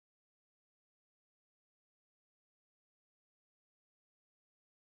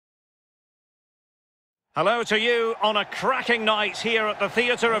Hello to you on a cracking night here at the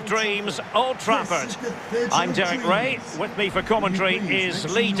Theatre of Dreams, Old Trafford. I'm Derek Ray. With me for commentary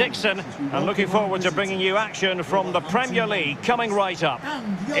is Lee Dixon, and looking forward to bringing you action from the Premier League coming right up.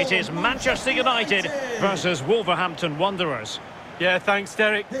 It is Manchester United versus Wolverhampton Wanderers. Yeah, thanks,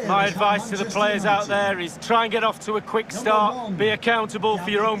 Derek. My advice to the players out there is try and get off to a quick start, be accountable for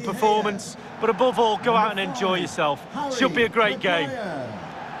your own performance, but above all, go out and enjoy yourself. Should be a great game.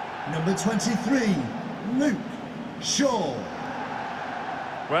 Number 23. Luke Shaw.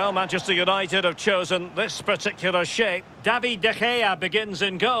 Well, Manchester United have chosen this particular shape. David De Gea begins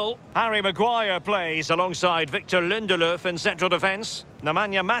in goal. Harry Maguire plays alongside Victor Lindelöf in central defence.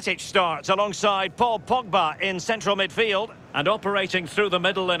 Nemanja Matic starts alongside Paul Pogba in central midfield. And operating through the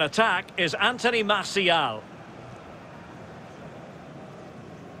middle in attack is Anthony Martial.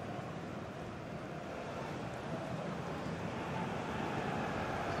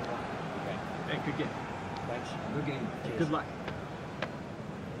 Good game. Thanks. Good game. Good luck.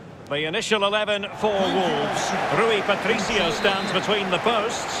 The initial 11 for Wolves. Rui Patricio stands between the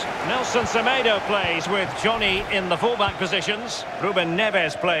posts. Nelson Semedo plays with Johnny in the fullback positions. Ruben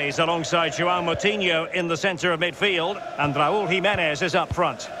Neves plays alongside João Moutinho in the centre of midfield. And Raúl Jiménez is up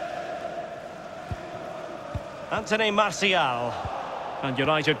front. Anthony Martial. And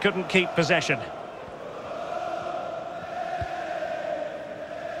United couldn't keep possession.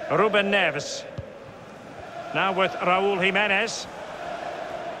 Ruben Neves. Now with Raúl Jiménez.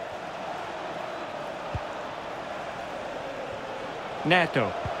 Neto.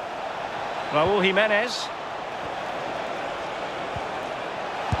 Raúl Jiménez.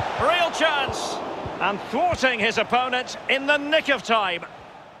 Real chance. And thwarting his opponent in the nick of time.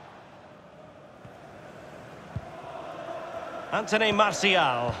 Anthony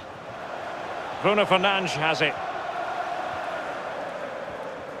Martial. Bruno Fernandes has it.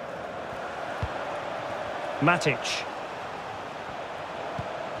 Matic.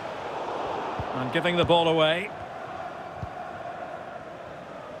 And giving the ball away.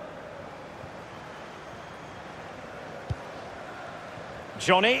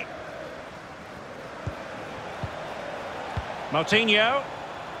 Johnny. Moutinho.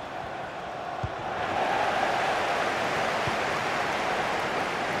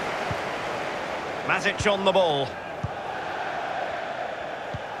 Matic on the ball.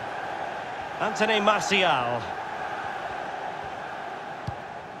 Anthony Martial.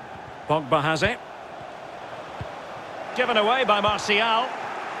 Pogba has it. Given away by Martial.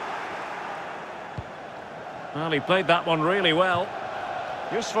 Well, he played that one really well.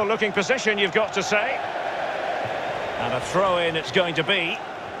 Useful looking position, you've got to say. And a throw-in it's going to be.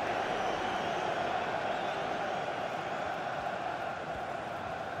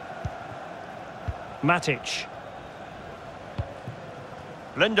 Matic.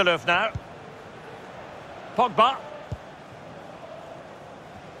 Lindelöf now. Pogba.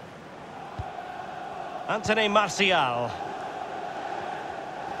 Anthony Martial.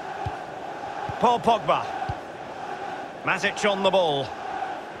 Paul Pogba. Matic on the ball.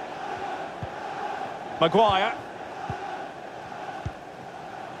 Maguire.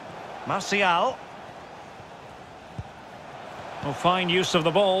 Martial. Oh, fine use of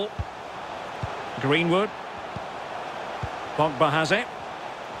the ball. Greenwood. Pogba has it.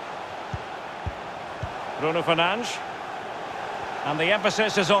 Bruno Fernandes. And the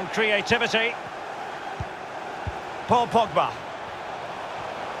emphasis is on creativity. Paul Pogba.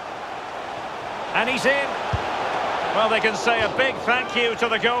 And he's in. Well, they can say a big thank you to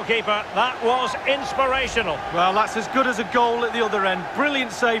the goalkeeper. That was inspirational. Well, that's as good as a goal at the other end.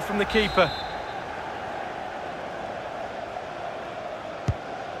 Brilliant save from the keeper.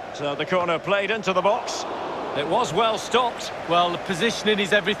 So the corner played into the box. It was well stopped. Well, the positioning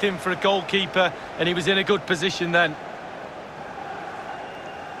is everything for a goalkeeper, and he was in a good position then.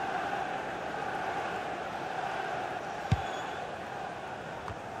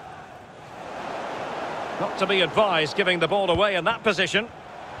 Not to be advised giving the ball away in that position.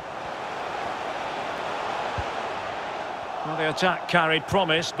 Well, the attack carried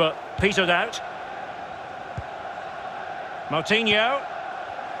promise, but petered out. Moutinho.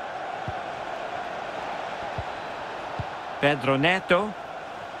 Pedro Neto.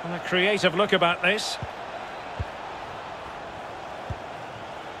 And a creative look about this.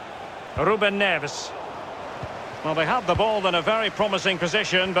 Ruben Neves. Well, they had the ball in a very promising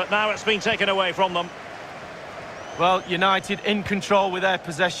position, but now it's been taken away from them. Well, United in control with their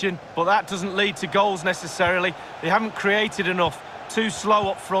possession, but that doesn't lead to goals necessarily. They haven't created enough. Too slow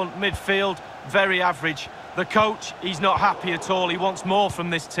up front, midfield, very average. The coach, he's not happy at all. He wants more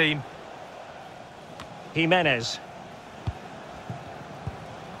from this team. Jimenez.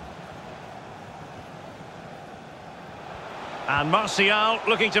 And Martial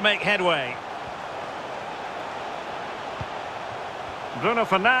looking to make headway. Bruno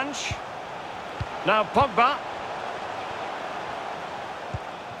Fernandes. Now Pogba.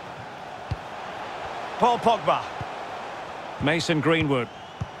 Paul Pogba. Mason Greenwood.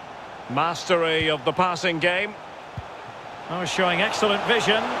 Mastery of the passing game. Oh, showing excellent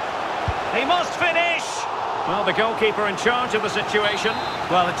vision. He must finish! Well, the goalkeeper in charge of the situation.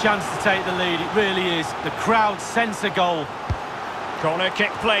 Well, a chance to take the lead, it really is. The crowd sense a goal. Corner kick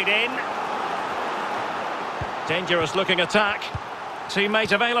played in. Dangerous looking attack.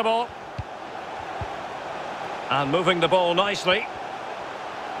 Teammate available. And moving the ball nicely.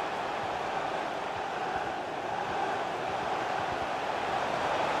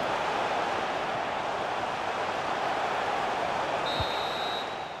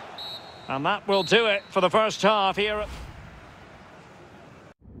 And that will do it for the first half here.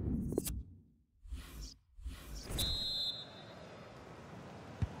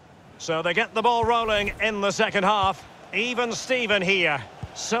 So they get the ball rolling in the second half. Even Steven here.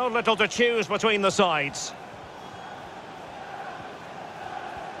 So little to choose between the sides.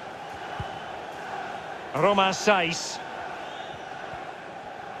 Roma Saiz.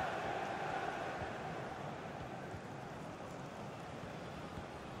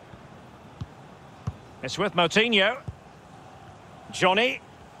 It's with Moutinho. Johnny.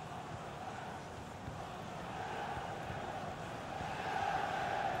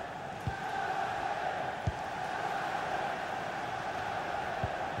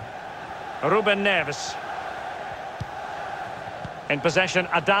 Ruben Neves. In possession,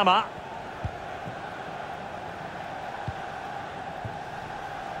 Adama.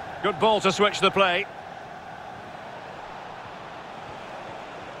 Good ball to switch the play.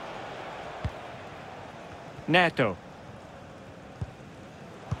 Neto.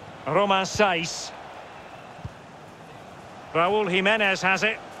 Roma Saiz. Raúl Jiménez has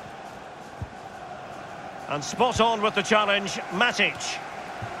it. And spot on with the challenge, Matic.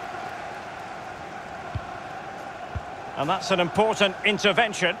 And that's an important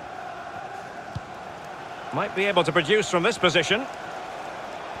intervention. Might be able to produce from this position.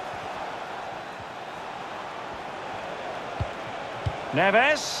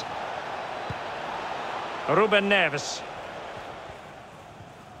 Neves. Ruben Neves.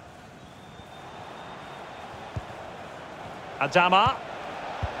 Adama.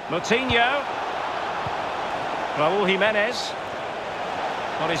 Moutinho. Raúl Jiménez.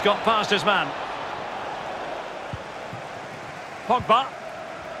 Well, he's got past his man. Pogba.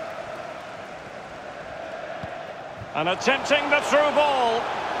 And attempting the through ball.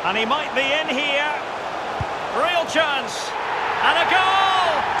 And he might be in here. Real chance. And a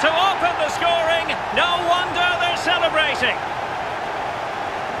goal to open the scoring. No wonder they're celebrating.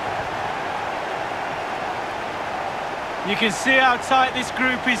 You can see how tight this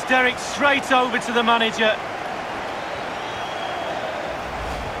group is, Derek. Straight over to the manager.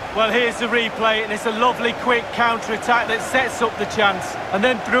 Well, here's the replay, and it's a lovely quick counter-attack that sets up the chance. And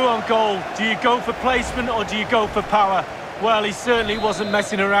then through on goal. Do you go for placement or do you go for power? Well, he certainly wasn't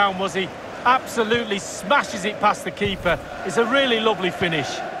messing around, was he? Absolutely smashes it past the keeper. It's a really lovely finish.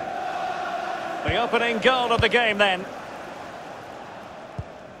 The opening goal of the game then.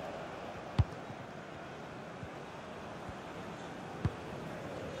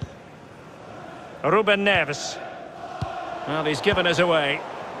 Ruben Neves. Well, he's given us away.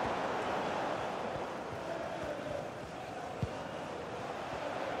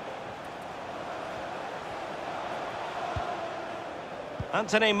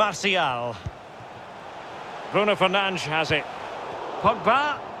 Anthony Martial. Bruno Fernandes has it.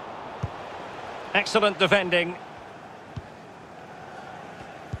 Pogba. Excellent defending.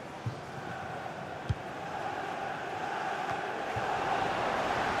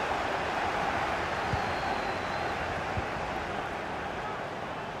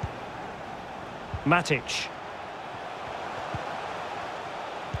 Matic.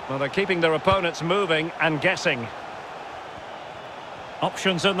 Well, they're keeping their opponents moving and guessing.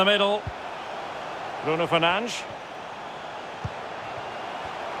 Options in the middle. Bruno Fernandes.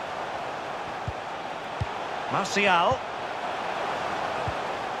 Martial.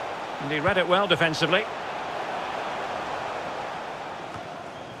 And he read it well defensively.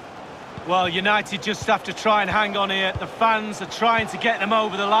 Well, United just have to try and hang on here. The fans are trying to get them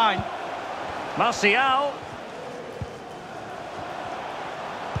over the line. Martial.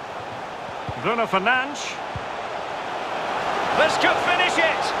 Bruno Fernandes. This could finish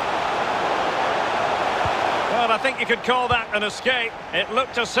it. Well, I think you could call that an escape. It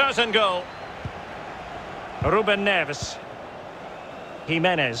looked a certain goal. Ruben Neves.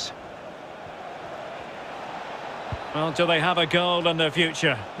 Jimenez. Well, do they have a goal in their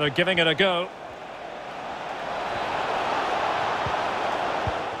future? They're giving it a go.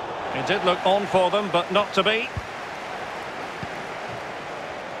 It did look on for them, but not to be.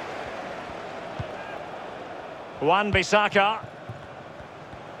 Wan-Bissaka.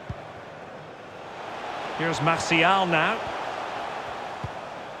 Here's Martial now.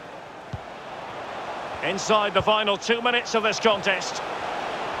 Inside the final 2 minutes of this contest.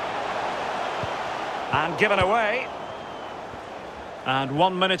 And given away. And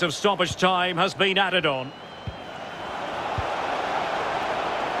 1 minute of stoppage time has been added on.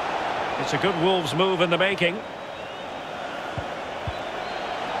 It's a good Wolves move in the making.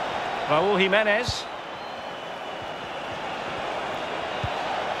 Raúl Jiménez.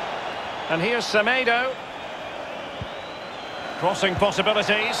 And here's Semedo. Crossing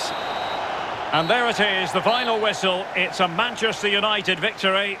possibilities. And there it is, the final whistle. It's a Manchester United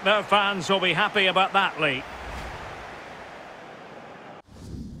victory. Their fans will be happy about that, Lee.